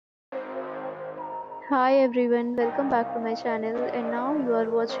Hi everyone, welcome back to my channel and now you are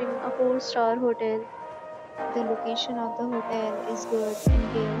watching a 4-star hotel. The location of the hotel is good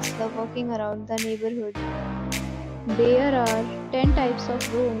and guests love walking around the neighborhood. There are 10 types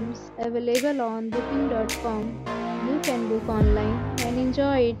of rooms available on booking.com. You can book online and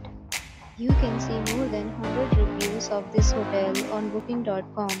enjoy it. You can see more than 100 reviews of this hotel on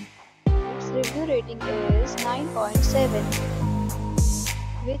booking.com. Its review rating is 9.7,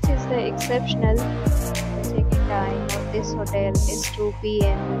 which is the exceptional. The check-in time of this hotel is 2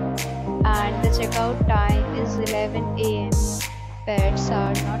 p.m. and the checkout time is 11 a.m. Pets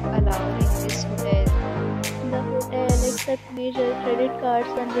are not allowed in this hotel. The hotel accepts major credit cards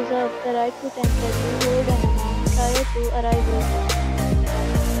and reserves the right to temporarily hold an amount prior to arrival.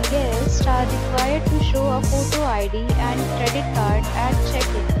 Guests are required to show a photo ID and credit card at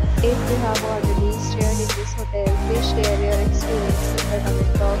check-in. If you have already stayed in this hotel, please share your experience in the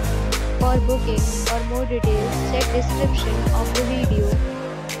comment box. For booking or more details, check description of the video.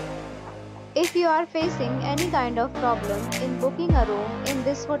 If you are facing any kind of problem in booking a room in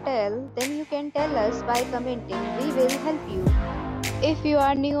this hotel, then you can tell us by commenting. We will help you. If you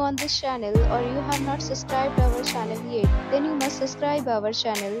are new on this channel or you have not subscribed our channel yet, then you must subscribe our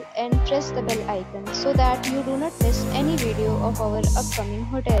channel and press the bell icon so that you do not miss any video of our upcoming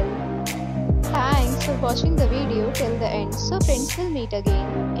hotel. Thanks for watching the video till the end. So friends, will meet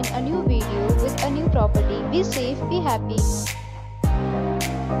again in a new video with a new property. Be safe, be happy.